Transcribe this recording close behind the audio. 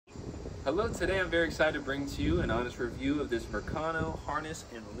Hello, today I'm very excited to bring to you an honest review of this Mercano harness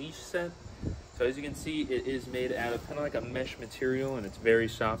and leash set. So as you can see, it is made out of kind of like a mesh material, and it's very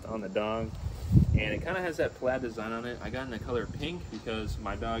soft on the dog. And it kind of has that plaid design on it. I got in the color pink because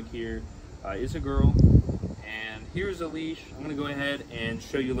my dog here is a girl. And here's a leash. I'm gonna go ahead and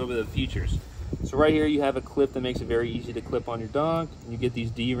show you a little bit of the features. So right here you have a clip that makes it very easy to clip on your dog. You get these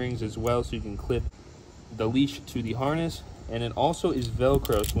D-rings as well, so you can clip the leash to the harness. And it also is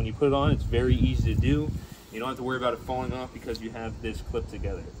Velcro, so when you put it on, it's very easy to do. You don't have to worry about it falling off because you have this clipped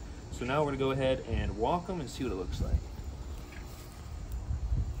together. So now we're gonna go ahead and walk them and see what it looks like.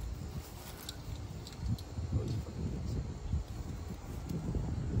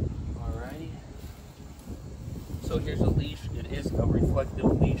 Alrighty. So here's a leash. It is a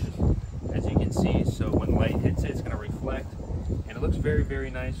reflective leash, as you can see. So when light hits it, it's gonna reflect. And it looks very, very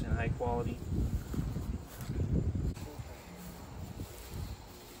nice and high quality.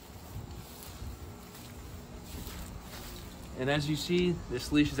 And as you see,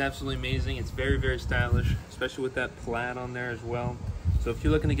 this leash is absolutely amazing. It's very, very stylish, especially with that plaid on there as well. So if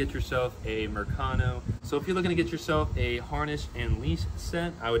you're looking to get yourself a Mercano, harness and leash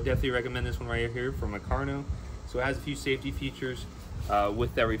set, I would definitely recommend this one right here from Mercano. So it has a few safety features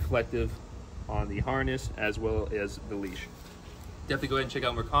with that reflective on the harness as well as the leash. Definitely go ahead and check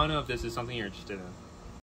out Mercano if this is something you're interested in.